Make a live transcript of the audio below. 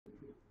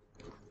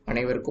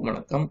அனைவருக்கும்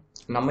வணக்கம்.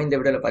 நம்ம இந்த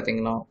வீடியோவில்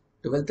பார்த்தீங்கன்னா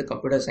 12th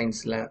கம்ப்யூட்டர்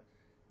சயின்ஸில்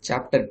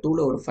சாப்டர்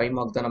 2ல் ஒரு 5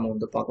 மார்க் தான்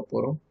நம்ம பார்க்க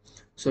போகிறோம்.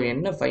 ஸோ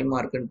என்ன 5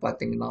 மார்க்குன்னு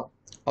பார்த்தீங்கன்னா,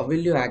 how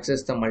will you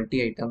access the multi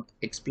item,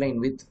 explain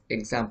with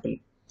example.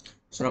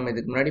 So நம்ம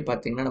இதுக்கு முன்னாடி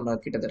பார்த்தீங்கன்னா நம்ம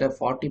கிட்டத்தட்ட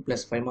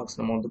 40+5 மார்க்ஸ்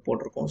நம்ம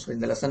போட்டிருக்கோம். ஸோ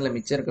இந்த லெசனில்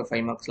மிச்சம் இருக்க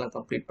 5 மார்க்ஸ்லாம்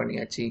கம்ப்ளீட்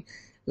பண்ணியாச்சு.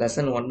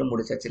 லெசன் 1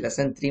 முடிச்சாச்சு,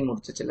 லெசன் 3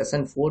 முடிச்சாச்சு,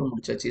 லெசன் 4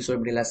 முடிச்சாச்சு. ஸோ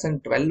இப்படி லெசன்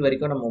 12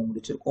 வரைக்கும் நம்ம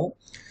முடிச்சிருக்கோம்.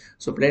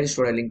 ஸோ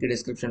பிளேலிஸ்டோட லிங்க்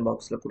டிஸ்கிரிப்ஷன்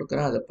பாக்ஸில்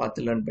கொடுக்குறேன், அதை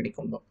பார்த்து லேர்ன்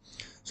பண்ணிக்கோங்க.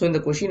 ஸோ இந்த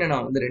கொஷினை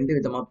நான் 2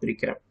 விதமாக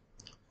பிரிக்கிறேன்.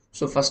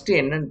 ஸோ ஃபஸ்ட்டு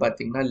என்னன்னு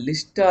பார்த்தீங்கன்னா,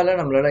 லிஸ்ட்டால்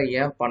நம்மளால்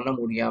ஏன் பண்ண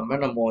முடியாமல்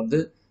நம்ம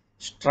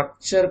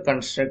ஸ்ட்ரக்சர்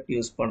கன்ஸ்ட்ரக்ட்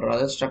யூஸ் பண்ணுறோம்.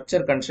 அதாவது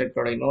ஸ்ட்ரக்சர்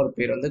கன்ஸ்ட்ரக்டோட இன்னொரு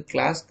பேர்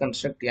கிளாஸ்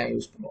கன்ஸ்ட்ரக்ட் ஏன்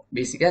யூஸ் பண்ணுறோம்,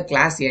 பேசிக்காக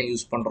கிளாஸ் ஏன்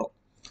யூஸ் பண்ணுறோம்.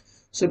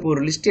 ஸோ இப்போ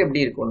ஒரு லிஸ்ட்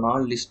எப்படி இருக்கும்னா,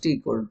 லிஸ்ட்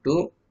ஈக்குவல் டு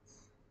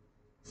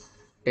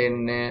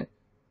 10,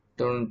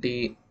 20,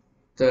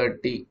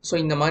 30. ஸோ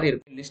இந்த மாதிரி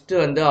இருக்கும்.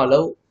 List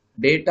allow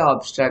data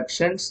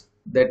abstractions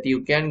that you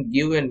can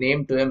give a name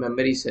to a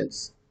memory cells.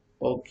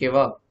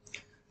 ஓகேவா?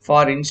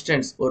 ஃபார்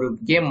இன்ஸ்டன்ஸ் ஒரு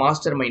கேம்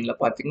மாஸ்டர் மைண்டில்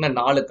பார்த்தீங்கன்னா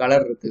 4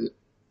 கலர் இருக்குது.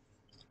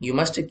 You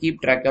must keep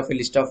track of a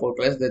list of 4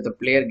 colors that the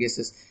player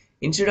guesses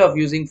instead of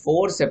using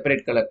 4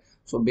 separate color.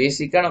 So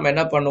பேசிக்காக நம்ம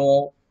என்ன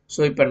பண்ணுவோம்,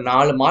 so இப்போ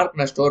 4 மார்க்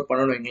நான் ஸ்டோர்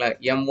பண்ணணும் வைங்களேன்.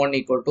 M1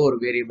 ஈக்குவல் டு ஒரு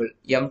வேரியபிள்,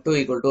 M2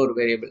 ஈக்குவல் டு ஒரு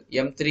வேரியபிள்,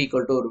 M3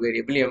 ஈக்குவல் டு ஒரு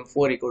வேரியபிள்,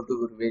 M4 ஈக்குவல் டு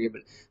ஒரு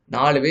வேரியபிள்.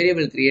 4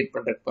 வேரியபிள் கிரியேட்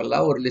பண்ணுறதுக்கு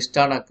பதிலாக ஒரு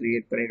லிஸ்ட்டாக நான்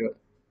கிரியேட் பண்ணிடுவேன்.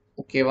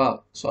 ஓகேவா?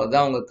 ஸோ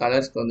அதுதான் அவங்க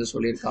கலர்ஸ்க்கு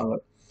சொல்லியிருக்காங்க.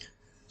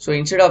 So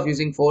instead of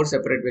using 4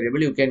 separate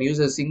variable, you can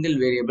use a single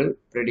variable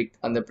predict.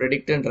 அந்த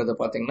ப்ரெடிக்ட்ன்றதை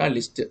பார்த்தீங்கன்னா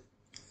லிஸ்ட்டு.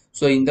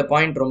 ஸோ இந்த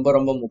பாயிண்ட் ரொம்ப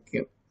ரொம்ப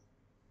முக்கியம்.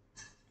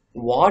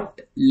 What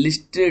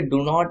list to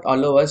not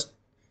allow us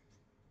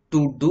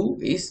to two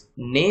is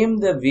name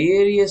the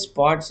various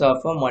parts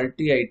of a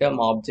multi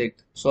item object.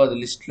 So அது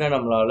லிஸ்ட்டில்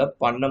நம்மளால்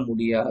பண்ண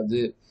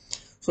முடியாது.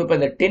 ஸோ இப்போ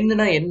இந்த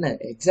 10னா என்ன,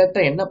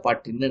 எக்ஸாக்டாக என்ன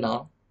பார்ட் 10னா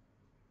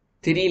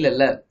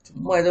தெரியலல்ல,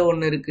 சும்மா ஏதோ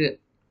ஒன்று இருக்குது.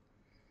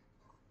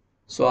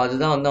 ஸோ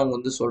அதுதான்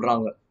அவங்க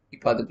சொல்கிறாங்க.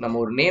 இப்போ அதுக்கு நம்ம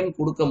ஒரு நேம்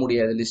கொடுக்க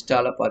முடியாது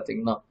லிஸ்ட்டால்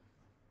பார்த்தீங்கன்னா.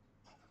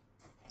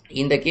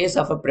 இந்த கேஸ்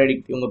ஆஃப் அ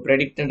ப்ரெடிக்ட், இவங்க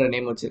ப்ரெடிக்ட்ன்ற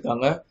நேம்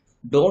வச்சுருக்காங்க.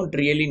 Don't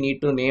really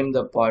need to name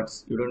the parts,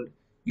 you don't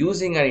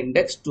using an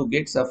index to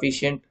get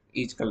sufficient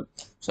each colour.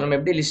 So நம்ம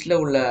எப்படி லிஸ்ட்டில்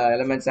உள்ள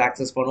எலிமெண்ட்ஸ்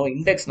ஆக்சஸ் பண்ணுவோம்,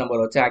 இண்டெக்ஸ்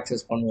நம்பர் வச்சு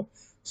ஆக்சஸ் பண்ணுவோம்.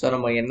 ஸோ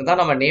நம்ம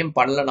என்னதான் நம்ம நேம்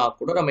பண்ணலனா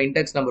கூட நம்ம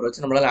இண்டெக்ஸ் நம்பர்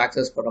வச்சு நம்மளால்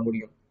ஆக்சஸ் பண்ண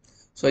முடியும்.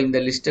 ஸோ இந்த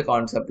லிஸ்ட்டு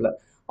கான்செப்டில்.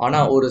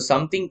 ஆனால் ஒரு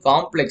சம்திங்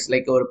காம்ப்ளெக்ஸ்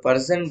லைக் ஒரு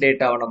பர்சன்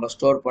டேட்டாவை நம்ம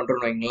ஸ்டோர்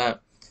பண்ணுறோன்னு வைங்களேன்.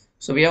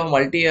 So we have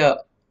multi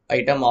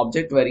item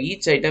object where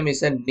each item is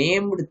a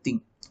named thing.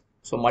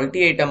 So multi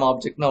item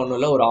ஆப்ஜெக்ட்னா ஒன்றும்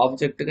இல்லை, ஒரு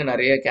ஆப்ஜெக்ட்டுக்கு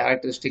நிறைய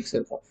கேரக்டரிஸ்டிக்ஸ்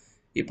இருக்கும்.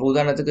 இப்போ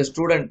உதாரணத்துக்கு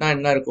ஸ்டூடெண்ட்னா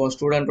என்ன இருக்கும்,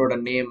 ஸ்டூடெண்ட்டோட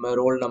name,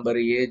 roll number,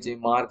 age,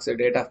 marks,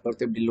 date of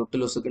birth, இப்படி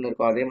லொசுக்குன்னு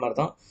இருக்கும். அதே மாதிரி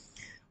தான்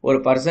ஒரு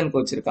பர்சனுக்கு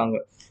வச்சுருக்காங்க.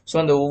 ஸோ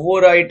அந்த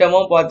ஒவ்வொரு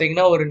ஐட்டமும்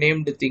பார்த்தீங்கன்னா ஒரு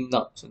நேம்டு திங்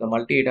தான். ஸோ இந்த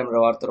மல்டி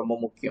ஐட்டம்ன்ற வார்த்தை ரொம்ப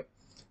முக்கியம்.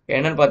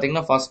 என்னன்னு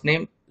பார்த்தீங்கன்னா first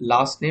name,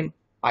 last name,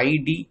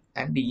 ID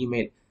and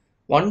email.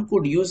 One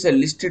good use a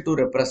list to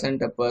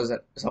represent a person.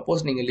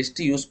 Suppose நீங்கள்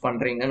லிஸ்ட் யூஸ்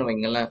பண்ணுறீங்கன்னு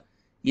வைங்களேன்,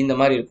 இந்த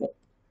மாதிரி இருக்கும்.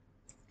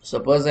 So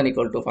person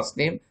equal to first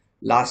name,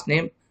 last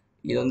name,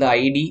 இது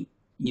ஐடி,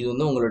 இது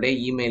உங்களுடைய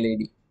இமெயில்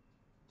ஐடி.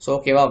 ஸோ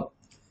ஓகேவா?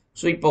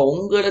 ஸோ இப்போ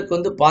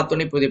உங்களுக்கு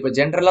பார்த்தோன்னே இப்போ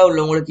ஜென்ரலாக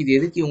உள்ளவங்களுக்கு இது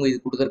எதுக்கு இவங்க இது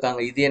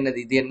கொடுத்துருக்காங்க, இது என்னது,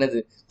 இது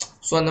என்னது,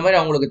 ஸோ அந்த மாதிரி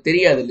அவங்களுக்கு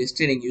தெரியாது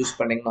லிஸ்ட்டு நீங்கள் யூஸ்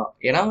பண்ணிங்கன்னா.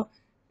 ஏன்னா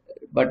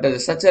but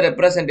such a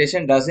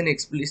representation doesn't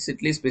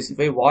explicitly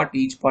specify what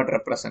each part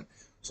represent.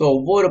 So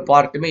ஒவ்வொரு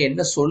பார்ட்டுமே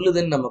என்ன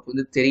சொல்லுதுன்னு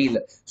நமக்கு தெரியல.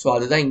 ஸோ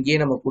அதுதான் இங்கேயே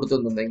நம்ம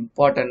கொடுத்துருந்தோம்.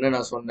 இம்பார்ட்டன்ட்னு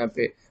நான்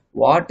சொன்னப்பே,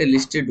 what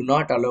list to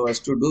not allow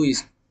us to two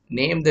is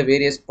name the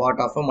various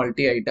part of a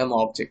multi item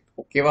object.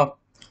 ஓகேவா?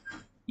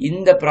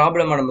 இந்த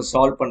ப்ராப்ளமை நம்ம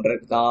சால்வ்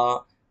பண்ணுறதுக்கு தான்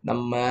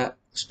நம்ம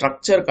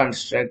ஸ்ட்ரக்சர்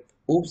கன்ஸ்ட்ரக்ட்,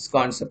 ஊப்ஸ்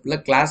கான்செப்டில்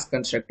கிளாஸ்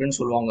கன்ஸ்ட்ரக்ட்னு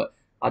சொல்லுவாங்க.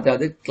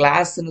 அதாவது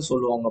கிளாஸ்ன்னு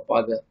சொல்லுவாங்கப்பா.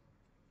 அதை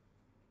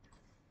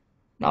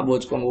ஞாபகம்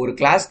வச்சுக்கோங்க. ஒரு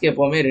கிளாஸ்க்கு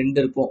எப்போவுமே 2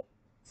 இருக்கும்.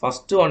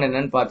 ஃபர்ஸ்ட் ஒன்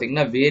என்னன்னு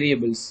பார்த்தீங்கன்னா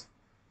வேரியபிள்ஸ்.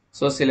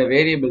 ஸோ சில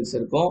வேரியபிள்ஸ்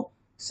இருக்கும்.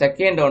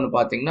 செகண்ட் ஒன்று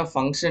பார்த்தீங்கன்னா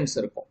ஃபங்க்ஷன்ஸ்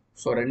இருக்கும்.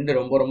 ஸோ 2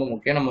 ரொம்ப ரொம்ப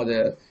முக்கியம். நம்ம அது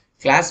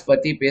கிளாஸ்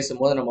பற்றி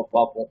பேசும்போது நம்ம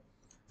பார்ப்போம்.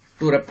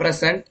 To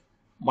represent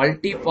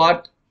multi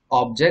part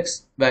objects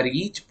where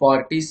each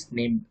part is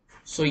named.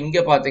 So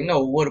இங்கே பார்த்தீங்கன்னா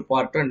ஒவ்வொரு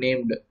பார்ட்டும்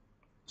நேம்டு.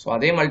 ஸோ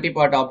அதே மல்டி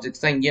பார்ட்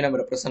ஆப்ஜெக்ட்ஸ் தான் இங்கே நம்ம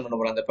ரெப்ரசென்ட் பண்ண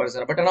போகிறோம் அந்த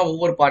பர்சனை. பட் ஆனால்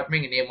ஒவ்வொரு பார்ட்டுமே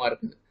இங்கே நேமாக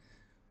இருக்குது.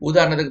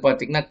 உதாரணத்துக்கு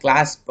பார்த்தீங்கன்னா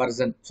கிளாஸ்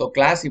பர்சன். ஸோ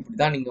கிளாஸ் இப்படி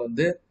தான்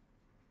நீங்கள்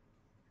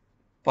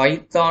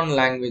பைத்தான்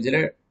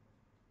லாங்குவேஜில்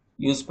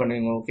யூஸ்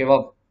பண்ணுவீங்க. ஓகேவா?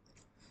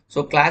 ஸோ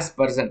கிளாஸ்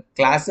பர்சன்,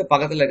 கிளாஸ்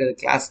பக்கத்தில் இருக்கிறது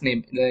கிளாஸ்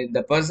நேம். இந்த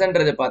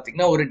பர்சன்றது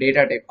பார்த்தீங்கன்னா ஒரு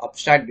data type,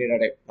 abstract data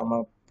type. நம்ம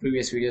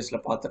ப்ரீவியஸ் வீடியோஸில்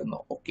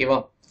பார்த்துருந்தோம். ஓகேவா?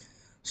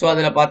 ஸோ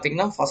அதில்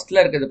பார்த்தீங்கன்னா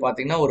ஃபர்ஸ்ட்ல இருக்கிறது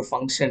பார்த்தீங்கன்னா ஒரு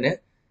ஃபங்க்ஷனு,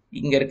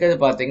 இங்கே இருக்கிறது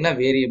பார்த்தீங்கன்னா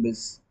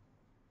வேரியபிள்ஸ்,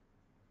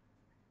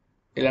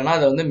 இல்லைனா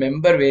அதை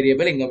மெம்பர்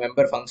வேரியபிள், இங்கே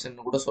மெம்பர் ஃபங்க்ஷன்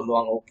கூட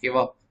சொல்லுவாங்க.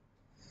 ஓகேவா?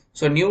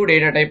 So new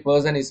data type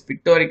person is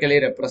பிக்டோரிக்கலி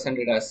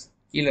represented as,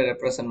 கீழே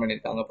ரெப்ரசன்ட்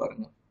பண்ணியிருக்காங்க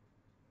பாருங்க.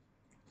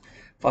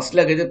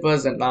 ஃபர்ஸ்ட்ல இருக்கிறது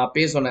பர்சன், நான்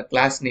அப்பயே சொன்ன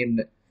class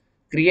நேம்னு.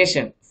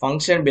 Creation,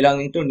 function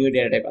belonging to new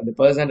data type, அந்த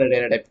பர்சன்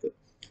டேட்டா டைப்க்கு.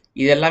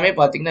 இது எல்லாமே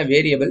பார்த்தீங்கன்னா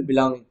variable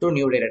belonging to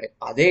new data type.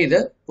 அதே இதை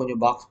கொஞ்சம்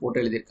பாக்ஸ்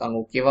போட்டு எழுதியிருக்காங்க.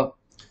 ஓகேவா?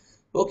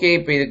 ஓகே,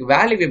 இப்போ இதுக்கு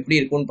வேல்யூ எப்படி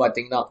இருக்கும்னு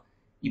பார்த்தீங்கன்னா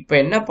இப்போ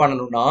என்ன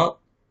பண்ணணும்னா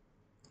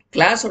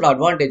கிளாஸோட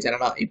அட்வான்டேஜ்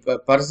என்னன்னா, இப்போ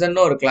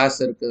பர்சன்னு ஒரு கிளாஸ்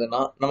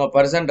இருக்குதுன்னா நம்ம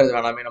பர்சன்றது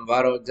வேணாமே, நம்ம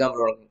வேற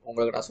எக்ஸாம்பிள்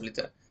உங்களுக்கு நான்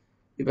சொல்லித்தரேன்.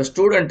 இப்போ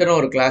ஸ்டூடெண்ட்னு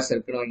ஒரு கிளாஸ்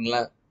இருக்குன்னு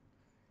வைங்களேன்,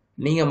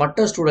 நீங்கள்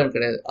மட்டும் ஸ்டூடெண்ட்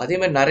கிடையாது. அதே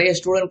மாதிரி நிறைய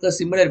ஸ்டூடெண்ட்க்கு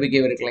சிமிலர்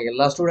பிஹேவியர் இருக்கலாம்.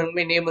 எல்லா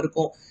ஸ்டூடெண்ட்டுமே நேம்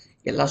இருக்கும்,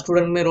 எல்லா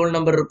ஸ்டூடெண்ட்டுமே ரோல்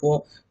நம்பர் இருக்கும்.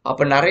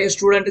 அப்போ நிறைய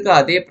ஸ்டூடெண்ட்டுக்கு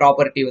அதே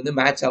ப்ராப்பர்ட்டி வந்து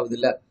மேட்ச் ஆகுது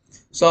இல்லை.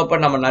 ஸோ அப்போ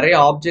நம்ம நிறைய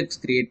ஆப்ஜெக்ட்ஸ்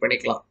கிரியேட்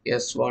பண்ணிக்கலாம்.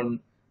 S1,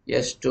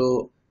 S2,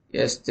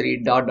 S3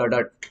 dot dot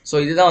dot. So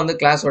இதுதான் வந்து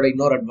கிளாஸோட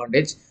இன்னொரு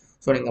அட்வான்டேஜ்.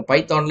 ஸோ நீங்கள்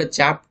பைத்தானில்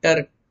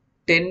சாப்டர்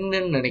 10ன்னு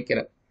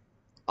நினைக்கிறேன்,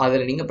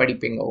 அதில் நீங்கள்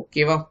படிப்பீங்க.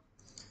 ஓகேவா?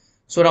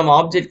 ஸோ நம்ம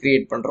ஆப்ஜெக்ட்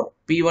கிரியேட் பண்ணுறோம்.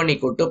 P1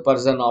 ஈக்குவல் டு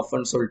பர்சன்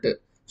ஆஃப்னு சொல்லிட்டு.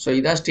 ஸோ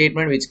இதான்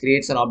statement which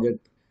creates an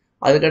object.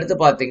 அதுக்கடுத்து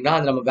பார்த்தீங்கன்னா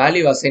அது நம்ம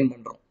வேல்யூ அசைன்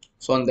பண்ணுறோம்.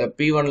 ஸோ அந்த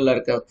P1ல்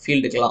இருக்க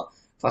ஃபீல்டுக்கெலாம்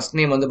ஃபர்ஸ்ட்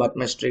நேம் வந்து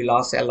பத்மஸ்ரீ,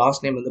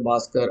 லாஸ்ட் நேம் வந்து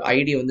பாஸ்கர்,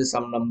 ஐடி வந்து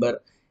சம் நம்பர்,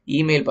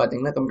 இமெயில்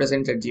பார்த்தீங்கன்னா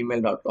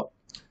computerscience@gmail.com.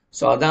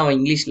 ஸோ அதான் அவன்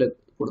இங்கிலீஷில்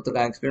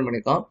கொடுத்துருக்கான், எக்ஸ்பிளைன்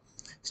பண்ணியிருக்கான்.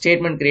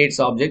 Statement creates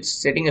objects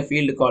setting a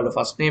field called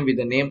first name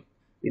with name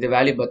with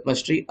value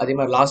Padmashri, அதே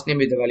மாதிரி last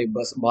name with value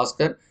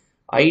Bhaskar,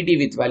 ID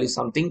with value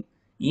something,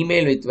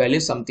 email with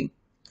value something.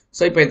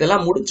 So இப்போ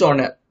இதெல்லாம்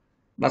முடிச்சோடனே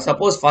நான்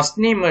சப்போஸ் ஃபர்ஸ்ட்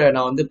நேம்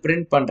நான் வந்து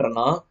பிரிண்ட்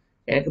பண்ணுறேன்னா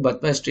எனக்கு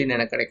பத்மஸ்ரீன்னு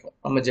எனக்கு கிடைக்கும்.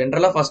 நம்ம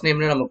ஜென்ரலாக ஃபர்ஸ்ட்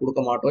நேம்னு நம்ம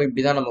கொடுக்க மாட்டோம்,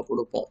 இப்படி தான் நம்ம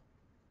கொடுப்போம்.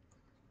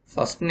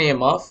 ஃபர்ஸ்ட்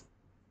நேம் ஆஃப்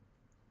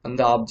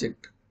அந்த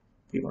ஆப்ஜெக்ட்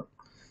P1.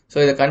 ஸோ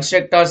இதை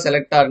கன்ஸ்ட்ரக்டார்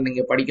செலக்டார்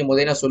நீங்கள் படிக்கும்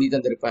போதே நான் சொல்லி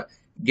தந்திருப்பேன்.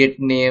 Get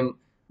name,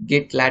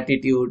 get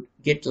latitude,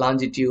 get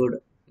longitude.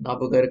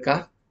 ஞாபகம் இருக்கா?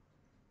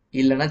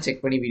 இல்லைன்னா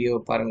செக் பண்ணி வீடியோ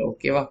பாருங்கள்.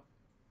 ஓகேவா?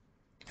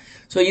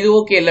 ஸோ இது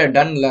ஓகே இல்லை,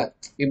 டன் இல்லை,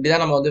 இப்படி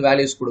தான் நம்ம வந்து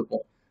வேல்யூஸ்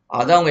கொடுப்போம்.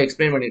 அதான் அவங்க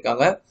எக்ஸ்பிளைன்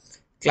பண்ணியிருக்காங்க.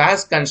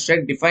 Class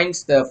construct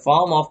defines the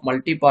form of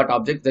multipart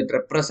object that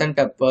represent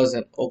a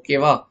person.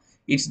 ஓகேவா?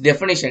 It's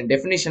definition.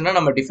 டெஃபினிஷன்னா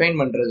நம்ம டிஃபைன்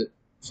பண்ணுறது.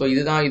 ஸோ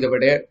இதுதான்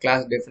இதோட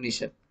கிளாஸ்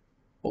டெஃபினிஷன்.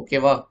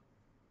 ஓகேவா?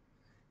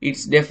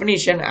 Its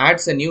definition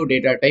adds a new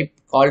data type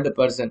called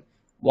person.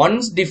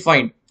 Once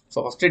defined,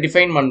 so first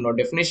define பண்ணணும்.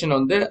 definition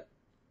வந்து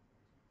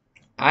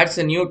adds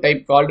a new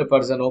type called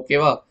person.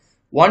 ஓகேவா?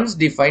 Once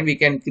defined, we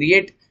can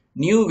create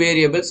new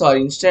variables or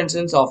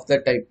instances of the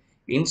type.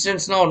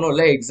 Instanceனா ஒன்றும்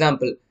இல்லை,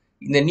 example.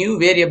 இந்த new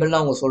வேரியபிள்னு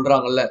அவங்க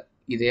சொல்கிறாங்கல்ல,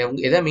 இதை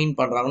எதை மீன்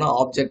பண்ணுறாங்கன்னா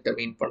ஆப்ஜெக்டை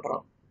மீன்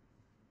பண்ணுறாங்க.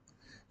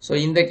 ஸோ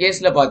இந்த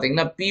கேஸில்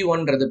பார்த்தீங்கன்னா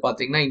P1ன்றது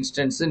பார்த்தீங்கன்னா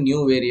இன்ஸ்டன்ஸு, நியூ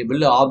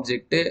வேரியபிள்,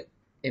 ஆப்ஜெக்ட்டு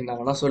என்ன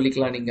வேணால்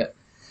சொல்லிக்கலாம் நீங்கள்.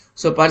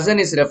 So person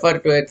is referred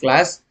to a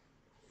class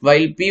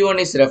while P1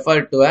 is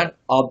referred to an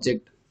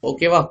object.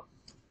 ஓகேவா?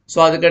 ஸோ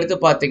அதுக்கடுத்து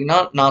பார்த்தீங்கன்னா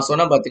நான்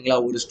சொன்ன பார்த்தீங்களா,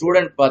 ஒரு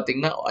ஸ்டூடெண்ட்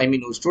பார்த்தீங்கன்னா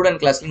ஒரு ஸ்டூடெண்ட்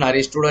கிளாஸில்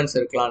நிறைய ஸ்டூடெண்ட்ஸ்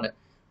இருக்கலான்னு,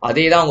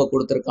 அதே தான் அவங்க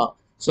கொடுத்துருக்கான்.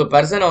 ஸோ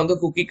பர்சனை வந்து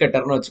குக்கி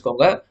கட்டர்னு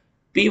வச்சுக்கோங்க.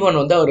 P1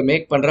 வந்து அவர்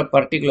மேக் பண்ணுற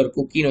பர்டிகுலர்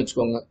குக்கின்னு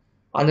வச்சுக்கோங்க.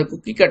 அந்த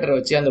குக்கி கட்டரை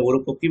வச்சு அந்த ஒரு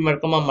குக்கி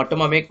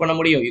மட்டுமா மேக் பண்ண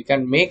முடியும். You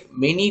can make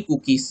many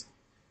cookies.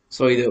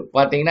 So இது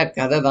பார்த்தீங்கன்னா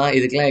கதை தான்,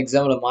 இதுக்கெல்லாம்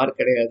எக்ஸாமில் மார்க்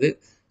கிடையாது.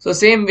 ஸோ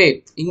சேம் வே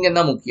இங்கே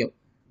தான் முக்கியம்.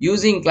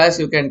 Using class,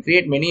 you can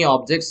create many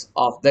objects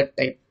of that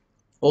type.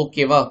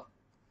 Okay, va?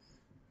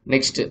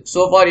 Next,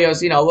 so far you have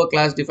seen our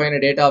class define a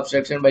data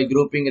abstraction by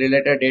grouping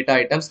related data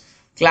items.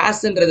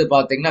 Classன்றது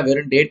பார்த்தீங்கன்னா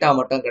வெறும் data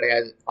மட்டும்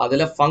கிடையாது,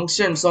 அதில்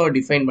ஃபங்க்ஷன்ஸும்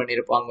define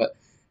பண்ணியிருப்பாங்க.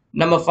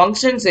 நம்ம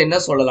functions என்ன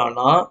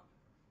சொல்லலாம்னா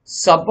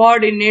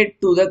subordinate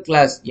to the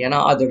class. ஏன்னா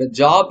அதோட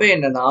ஜாபே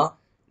என்னன்னா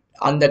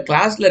அந்த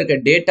கிளாஸ்ல இருக்க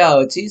டேட்டா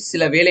வச்சு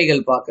சில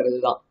வேலைகள்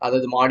பார்க்கறது தான்,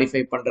 அதாவது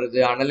மாடிஃபை பண்ணுறது,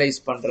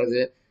 அனலைஸ்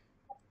பண்ணுறது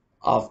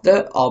ஆஃப் த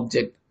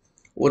ஆப்ஜெக்ட்.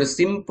 ஒரு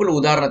சிம்பிள்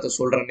உதாரணத்தை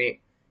சொல்கிறேனே,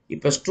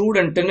 இப்போ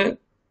ஸ்டூடெண்ட்டுன்னு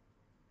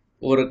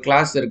ஒரு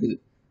கிளாஸ் இருக்குது,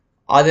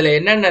 அதில்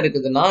என்னென்ன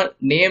இருக்குதுன்னா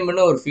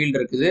நேம்னு ஒரு ஃபீல்டு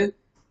இருக்குது,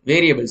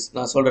 வேரியபிள்ஸ்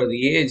நான் சொல்கிறது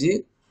ஏஜ்,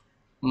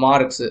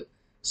 மார்க்ஸு.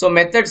 ஸோ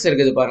மெத்தட்ஸ்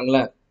இருக்குது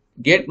பாருங்களேன்.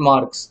 Get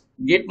marks.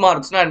 கெட்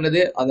மார்க்ஸ்னால்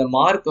என்னது, அந்த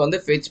மார்க் வந்து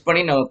ஃபெச்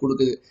பண்ணி நம்ம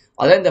கொடுக்குது.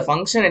 அதாவது இந்த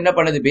ஃபங்க்ஷன் என்ன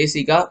பண்ணுது,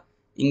 பேசிக்காக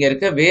இங்கே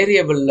இருக்க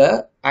வேரியபிளில்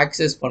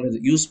ஆக்சஸ் பண்ணுது,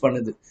 யூஸ்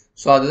பண்ணுது.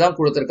 ஸோ அதுதான்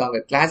கொடுத்துருக்காங்க.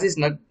 Class is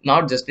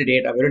not just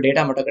data, வெறும்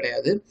டேட்டா மட்டும்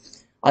கிடையாது,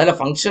 அதில்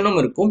ஃபங்க்ஷனும்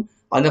இருக்கும்.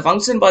 அந்த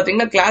ஃபங்க்ஷன்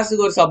பார்த்தீங்கன்னா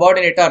கிளாஸுக்கு ஒரு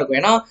சபார்டினேட்டாக இருக்கும்.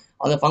 ஏன்னா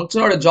அந்த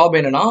ஃபங்க்ஷனோட ஜாப்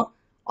என்னன்னா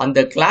அந்த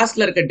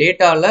கிளாஸில் இருக்க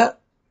டேட்டாவில்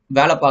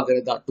வேலை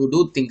பார்க்கறது தான், டு டூ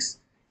திங்ஸ்.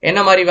 என்ன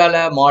மாதிரி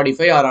வேலை?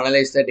 Modify R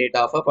analyse the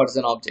data of a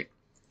person object.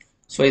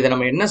 So இதை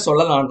நம்ம என்ன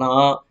சொல்லலாம்னா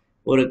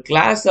ஒரு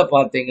கிளாஸை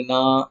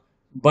பார்த்தீங்கன்னா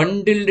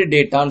பண்டில்டு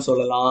டேட்டான்னு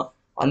சொல்லலாம்.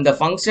 அந்த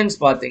ஃபங்க்ஷன்ஸ்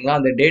பார்த்தீங்கன்னா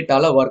அந்த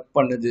டேட்டாவில் ஒர்க்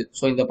பண்ணுது.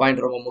 ஸோ இந்த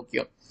பாயிண்ட் ரொம்ப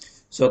முக்கியம்.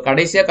 ஸோ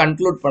கடைசியாக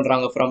கன்க்ளூட்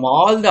பண்ணுறாங்க, from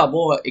all the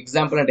above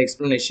example and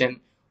explanation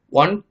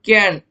one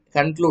can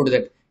conclude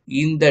that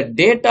in the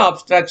data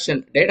abstraction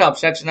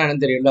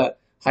என்னன்னு தெரியல,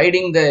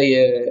 hiding the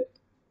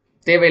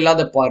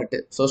தேவையில்லாத part,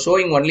 so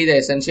showing only the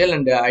essential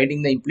and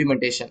hiding the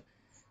implementation.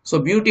 so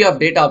beauty of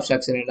data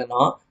abstraction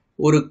என்னன்னா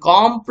ஒரு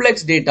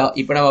complex data,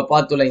 இப்போ நம்ம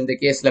பார்த்தோம்ல இந்த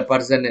கேஸ்ல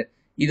பர்சன்,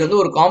 இது வந்து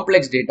ஒரு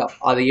காம்ப்ளெக்ஸ் டேட்டா,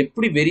 அதை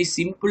எப்படி வெரி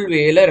சிம்பிள்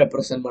வேல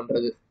ரெப்ரசன்ட்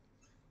பண்றது.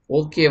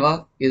 ஓகேவா?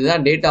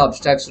 இதுதான் டேட்டா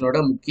அப்ஸ்ட்ராக்ஷனோட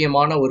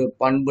முக்கியமான ஒரு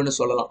பண்புன்னு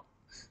சொல்லலாம்.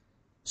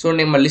 ஸோ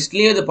நம்ம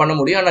லிஸ்ட்லேயும் இது பண்ண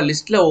முடியும், ஆனால்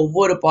லிஸ்ட்டில்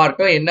ஒவ்வொரு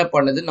பார்ட்டும் என்ன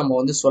பண்ணுதுன்னு நம்ம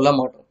வந்து சொல்ல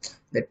மாட்டோம்.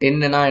 இந்த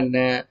 10னா என்ன,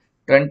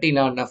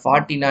 20னா என்ன,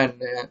 40னா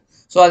என்ன.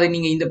 ஸோ அதை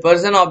நீங்கள் இந்த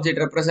பர்சன்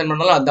ஆப்ஜெக்ட் ரெப்ரசென்ட்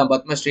பண்ணாலும் அதுதான்.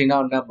 பத்மஸ்ரீனா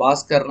என்ன,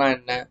 பாஸ்கர்னா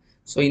என்ன,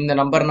 ஸோ இந்த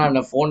நம்பர்னா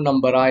என்ன, ஃபோன்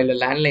நம்பரா இல்லை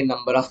லேண்ட்லைன்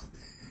நம்பரா,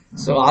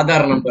 ஸோ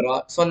ஆதார் நம்பரா,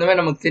 ஸோ அந்த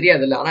மாதிரி நமக்கு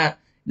தெரியாதுல்ல. ஆனா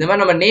இந்த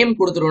மாதிரி நம்ம நேம்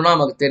கொடுத்துருவோம்னா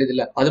நமக்கு தெரியுது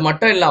இல்ல. அது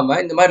மட்டும் இல்லாம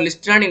இந்த மாதிரி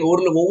லிஸ்ட்னா நீங்க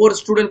ஒவ்வொரு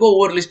ஸ்டூடெண்ட்க்கும்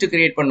ஒவ்வொரு லிஸ்ட்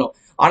கிரியேட் பண்ணும்.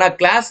 ஆனா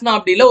கிளாஸ்னா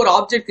அப்படி இல்ல, ஒரு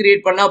ஆப்ஜெக்ட்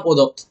கிரியேட் பண்ணா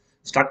போதும்.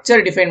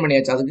 ஸ்ட்ரக்சர் டிஃபைன்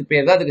பண்ணியாச்சு, அதுக்கு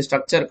பேர் தான் அதுக்கு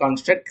structure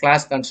construct,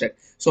 class construct.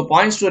 So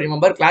points to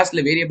remember,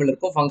 கிளாஸ்ல வேரியபிள்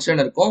இருக்கும்,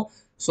 ஃபங்க்ஷன் இருக்கும்.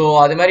 ஸோ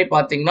அது மாதிரி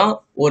பார்த்தீங்கன்னா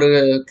ஒரு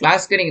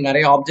கிளாஸ்க்கு நீங்கள்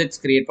நிறைய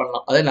ஆப்ஜெக்ட்ஸ் கிரியேட்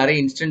பண்ணலாம், அதாவது நிறைய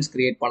இன்ஸ்டன்ஸ்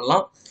கிரியேட்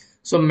பண்ணலாம்.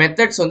 ஸோ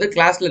மெத்தட்ஸ் வந்து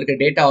கிளாஸ்ல இருக்க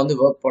டேட்டா வந்து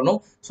ஒர்க் பண்ணும்.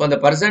 ஸோ அந்த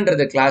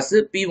பர்சன்றது class,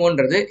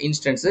 P1ன்றது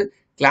instance,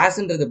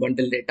 கிளாஸ்ன்றது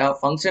bundle data,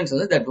 functions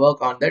வந்து that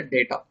work on that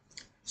data.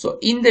 So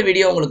இந்த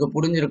வீடியோ உங்களுக்கு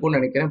புரிஞ்சிருக்கும்னு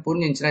நினைக்கிறேன்.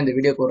 புரிஞ்சிருந்துச்சுன்னா இந்த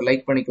வீடியோக்கு ஒரு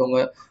லைக் பண்ணிக்கோங்க,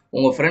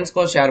 உங்கள்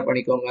ஃப்ரெண்ட்ஸ்க்கும் ஷேர்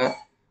பண்ணிக்கோங்க.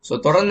 ஸோ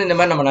தொடர்ந்து இந்த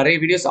மாதிரி நம்ம நிறைய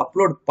வீடியோஸ்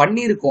அப்லோட்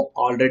பண்ணியிருக்கோம்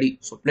ஆல்ரெடி.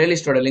 ஸோ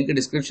பிளேலிஸ்டோட லிங்க்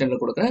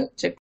டிஸ்கிரிப்ஷனில் கொடுக்குறேன்,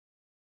 செக்